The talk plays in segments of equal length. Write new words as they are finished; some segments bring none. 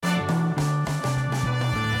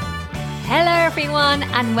everyone,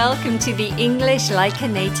 and welcome to the English Like a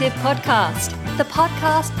Native podcast, the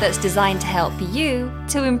podcast that's designed to help you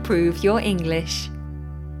to improve your English.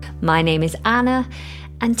 My name is Anna,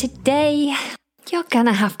 and today you're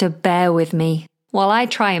gonna have to bear with me while I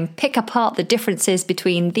try and pick apart the differences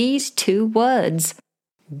between these two words,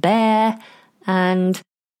 bear and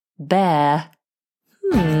bear.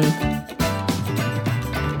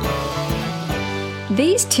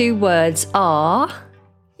 These two words are,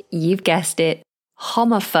 you've guessed it,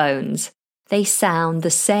 homophones. They sound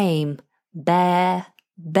the same, bear,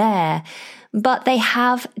 bear, but they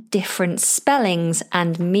have different spellings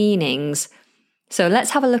and meanings. So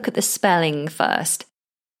let's have a look at the spelling first.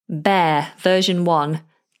 Bear, version 1,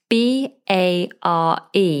 B-A-R-E.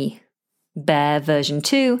 Bear, version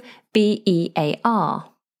 2, B-E-A-R.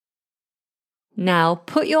 Now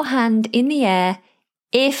put your hand in the air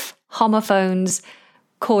if homophones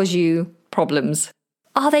cause you problems.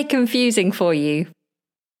 Are they confusing for you?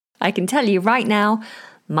 I can tell you right now,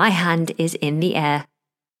 my hand is in the air.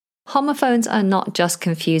 Homophones are not just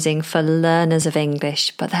confusing for learners of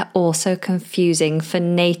English, but they're also confusing for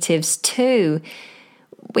natives too.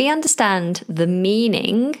 We understand the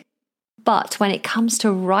meaning, but when it comes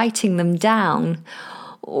to writing them down,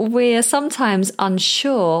 we're sometimes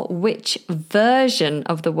unsure which version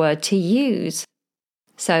of the word to use.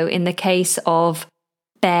 So in the case of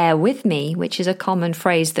bear with me, which is a common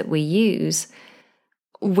phrase that we use,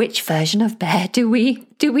 which version of bear do we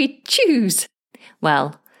choose?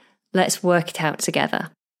 Well, let's work it out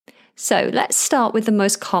together. So let's start with the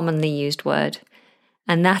most commonly used word,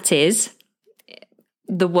 and that is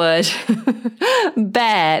the word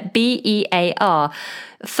bear, B-E-A-R.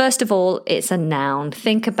 First of all, it's a noun.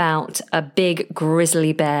 Think about a big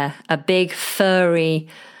grizzly bear, a big furry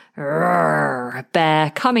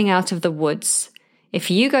bear coming out of the woods. If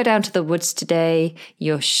you go down to the woods today,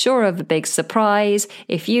 you're sure of a big surprise.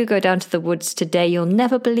 If you go down to the woods today, you'll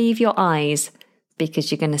never believe your eyes because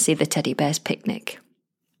you're going to see the teddy bear's picnic.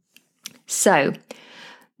 So,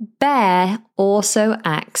 bear also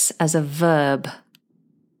acts as a verb.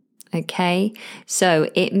 Okay, so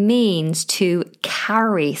it means to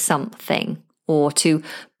carry something or to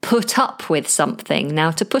put up with something.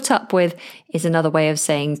 Now, to put up with is another way of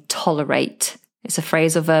saying tolerate. It's a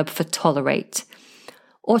phrasal verb for tolerate.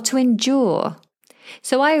 Or to endure.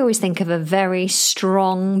 So I always think of a very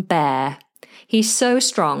strong bear. He's so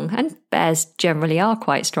strong, and bears generally are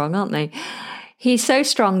quite strong, aren't they? He's so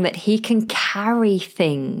strong that he can carry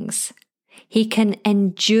things. He can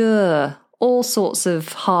endure all sorts of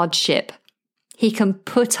hardship. He can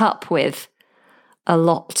put up with a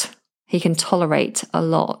lot. He can tolerate a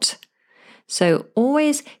lot. So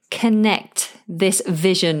always connect this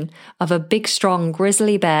vision of a big, strong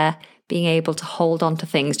grizzly bear being able to hold on to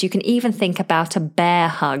things. You can even think about a bear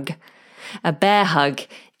hug. A bear hug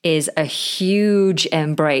is a huge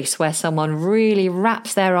embrace where someone really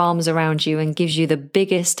wraps their arms around you and gives you the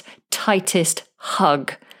biggest, tightest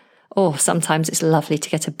hug. Oh, sometimes it's lovely to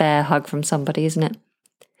get a bear hug from somebody, isn't it?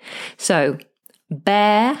 So,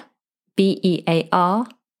 bear, B-E-A-R.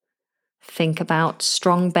 Think about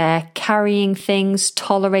strong bear carrying things,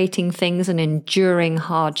 tolerating things, and enduring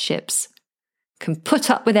hardships. Can put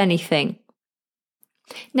up with anything.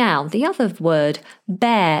 Now, the other word,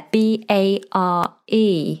 bear,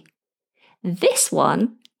 B-A-R-E. This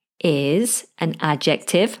one is an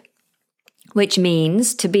adjective, which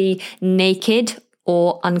means to be naked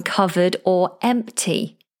or uncovered or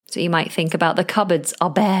empty. So you might think about the cupboards are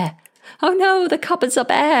bare. Oh no, the cupboards are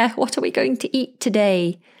bare. What are we going to eat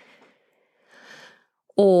today?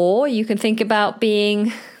 Or you can think about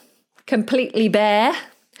being completely bare,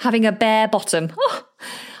 having a bare bottom. Oh,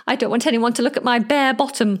 I don't want anyone to look at my bare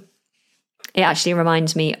bottom. It actually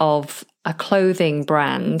reminds me of a clothing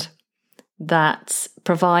brand that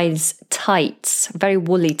provides tights, very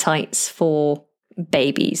woolly tights for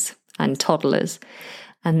babies and toddlers.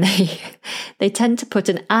 And they tend to put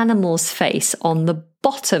an animal's face on the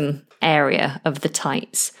bottom area of the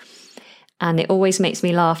tights. And it always makes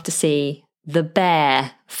me laugh to see the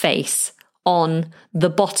bear face on the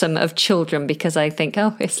bottom of children because I think,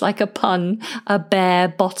 oh, it's like a pun, a bare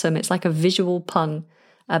bottom. It's like a visual pun,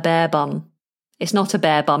 a bare bum. It's not a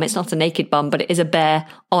bare bum. It's not a naked bum, but it is a bear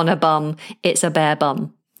on a bum. It's a bare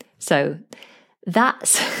bum. So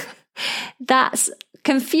that's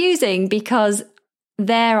confusing because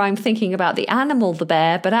there I'm thinking about the animal, the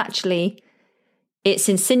bear, but actually it's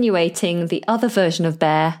insinuating the other version of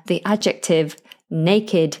bear, the adjective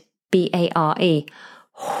naked, B-A-R-E.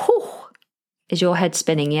 Whew. Is your head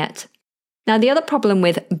spinning yet? Now, the other problem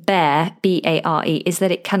with bear, B-A-R-E, is that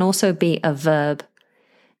it can also be a verb.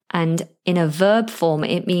 And in a verb form,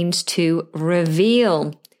 it means to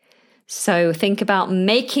reveal. So think about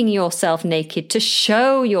making yourself naked to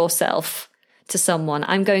show yourself to someone.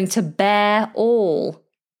 I'm going to bare all,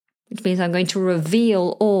 which means I'm going to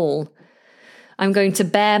reveal all. I'm going to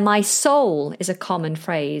bare my soul is a common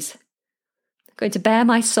phrase. I'm going to bare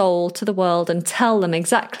my soul to the world and tell them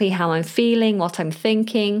exactly how I'm feeling, what I'm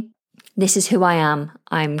thinking. This is who I am.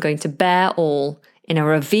 I'm going to bare all in a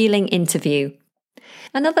revealing interview.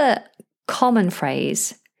 Another common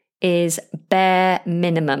phrase is bare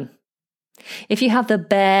minimum. If you have the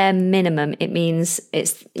bare minimum, it means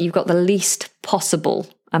you've got the least possible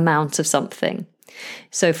amount of something.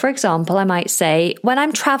 So, for example, I might say, when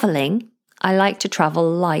I'm traveling, I like to travel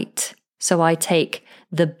light. So I take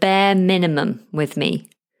the bare minimum with me.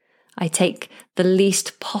 I take the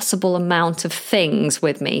least possible amount of things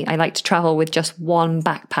with me. I like to travel with just one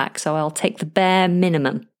backpack, so I'll take the bare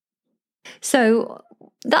minimum. So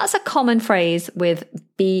that's a common phrase with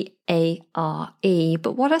B-A-R-E,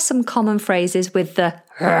 but what are some common phrases with the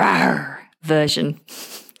R version,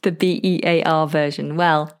 the B-E-A-R version?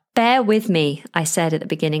 Well, bear with me, I said at the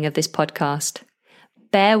beginning of this podcast.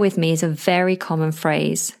 Bear with me is a very common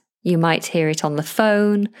phrase. You might hear it on the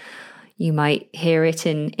phone. You might hear it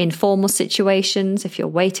in informal situations if you're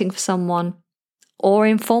waiting for someone, or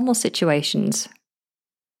in formal situations,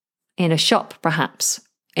 in a shop perhaps,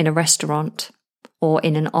 in a restaurant, or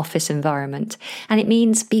in an office environment. And it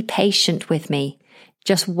means be patient with me.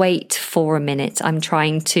 Just wait for a minute. I'm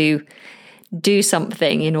trying to do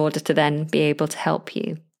something in order to then be able to help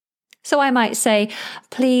you. So I might say,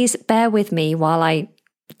 please bear with me while I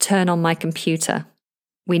turn on my computer.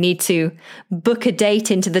 We need to book a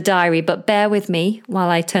date into the diary, but bear with me while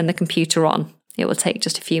I turn the computer on. It will take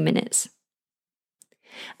just a few minutes.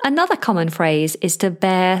 Another common phrase is to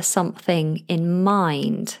bear something in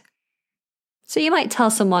mind. So you might tell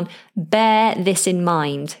someone, bear this in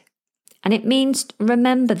mind. And it means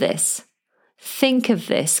remember this, think of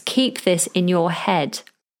this, keep this in your head.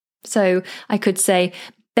 So I could say,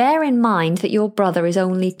 bear in mind that your brother is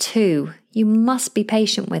only 2. You must be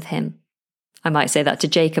patient with him. I might say that to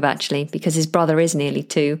Jacob actually, because his brother is nearly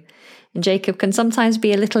 2. And Jacob can sometimes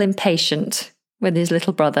be a little impatient with his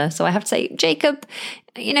little brother. So I have to say, Jacob,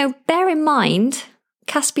 bear in mind,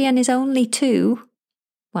 Caspian is only 2.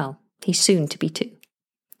 Well, he's soon to be 2.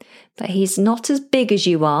 But he's not as big as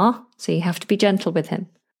you are, so you have to be gentle with him.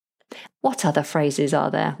 What other phrases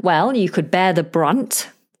are there? Well, you could bear the brunt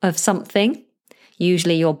of something.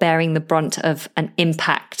 Usually you're bearing the brunt of an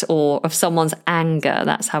impact or of someone's anger.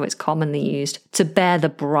 That's how it's commonly used, to bear the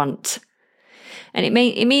brunt. And it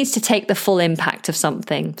means to take the full impact of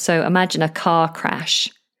something. So imagine a car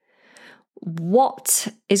crash. What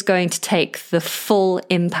is going to take the full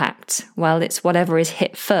impact? Well, it's whatever is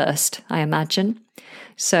hit first, I imagine.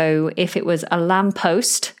 So if it was a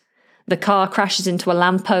lamppost, the car crashes into a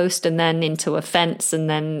lamppost and then into a fence and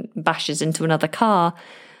then bashes into another car,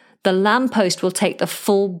 the lamppost will take the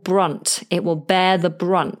full brunt. It will bear the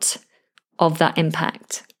brunt of that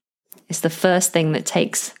impact. It's the first thing that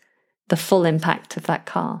takes the full impact of that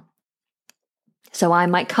car. So I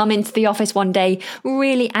might come into the office one day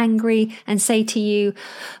really angry and say to you,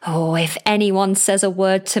 oh, if anyone says a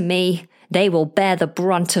word to me, they will bear the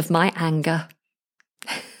brunt of my anger.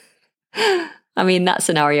 I mean, that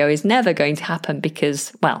scenario is never going to happen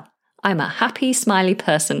because, well, I'm a happy, smiley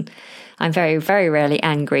person. I'm very, very rarely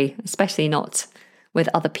angry, especially not with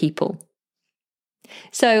other people.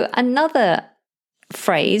 So another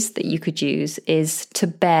phrase that you could use is to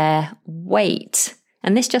bear weight.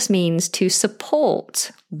 And this just means to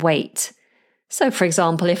support weight. So for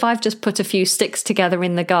example, if I've just put a few sticks together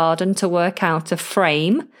in the garden to work out a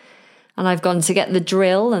frame, and I've gone to get the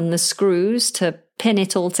drill and the screws to pin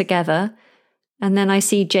it all together, and then I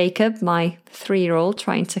see Jacob, my 3-year-old,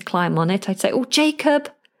 trying to climb on it, I'd say, oh, Jacob,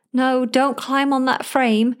 no, don't climb on that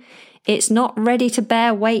frame. It's not ready to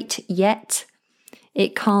bear weight yet.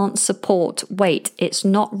 It can't support weight. It's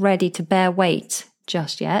not ready to bear weight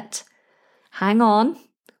just yet. Hang on.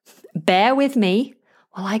 Bear with me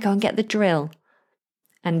while I go and get the drill.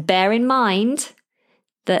 And bear in mind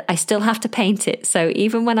that I still have to paint it. So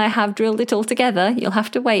even when I have drilled it all together, you'll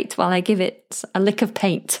have to wait while I give it a lick of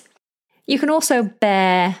paint. You can also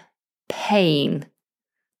bear pain.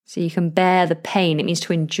 So you can bear the pain. It means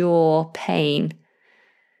to endure pain.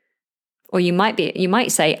 Or you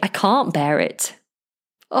might say, I can't bear it.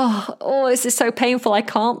 Oh, this is so painful. I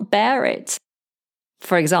can't bear it.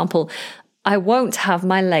 For example, I won't have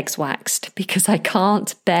my legs waxed because I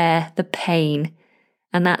can't bear the pain.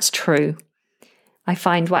 And that's true. I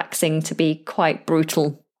find waxing to be quite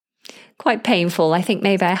brutal, quite painful. I think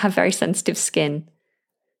maybe I have very sensitive skin.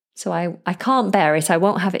 So I can't bear it. I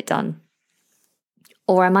won't have it done.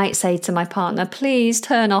 Or I might say to my partner, please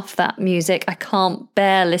turn off that music. I can't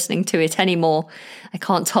bear listening to it anymore. I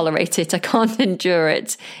can't tolerate it. I can't endure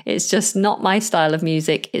it. It's just not my style of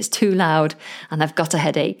music. It's too loud and I've got a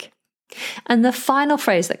headache. And the final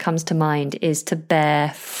phrase that comes to mind is to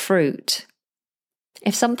bear fruit.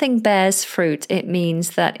 If something bears fruit, it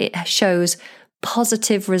means that it shows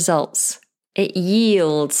positive results. It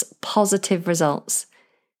yields positive results.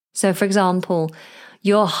 So, for example,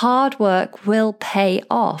 your hard work will pay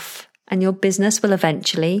off and your business will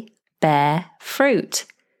eventually bear fruit.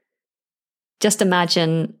 Just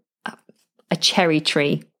imagine a cherry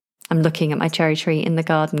tree. I'm looking at my cherry tree in the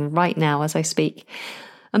garden right now as I speak.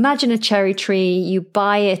 Imagine a cherry tree. You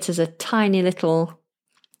buy it as a tiny little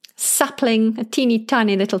sapling, a teeny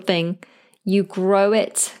tiny little thing. You grow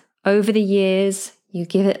it over the years. You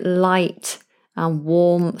give it light and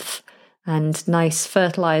warmth and nice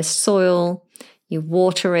fertilized soil. You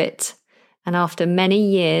water it, and after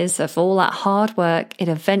many years of all that hard work, it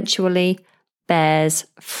eventually bears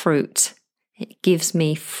fruit. It gives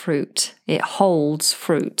me fruit. It holds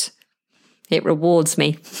fruit. It rewards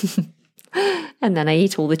me. And then I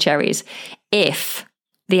eat all the cherries, if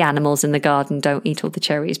the animals in the garden don't eat all the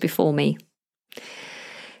cherries before me.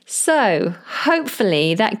 So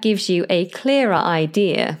hopefully that gives you a clearer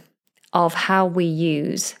idea of how we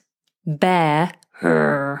use bear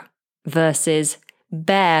versus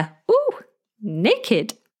bare,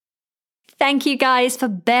 naked. Thank you guys for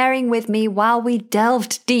bearing with me while we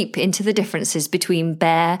delved deep into the differences between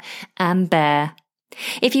bear and bear.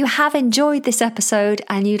 If you have enjoyed this episode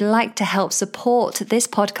and you'd like to help support this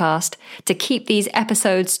podcast to keep these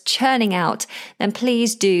episodes churning out, then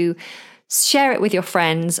please do share it with your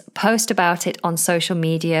friends, post about it on social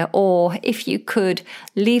media, or if you could,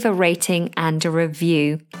 leave a rating and a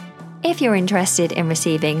review. If you're interested in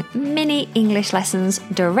receiving mini English lessons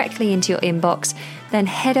directly into your inbox, then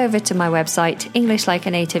head over to my website,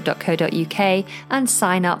 englishlikeanative.co.uk, and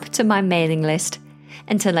sign up to my mailing list.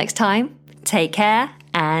 Until next time, take care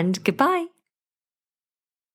and goodbye.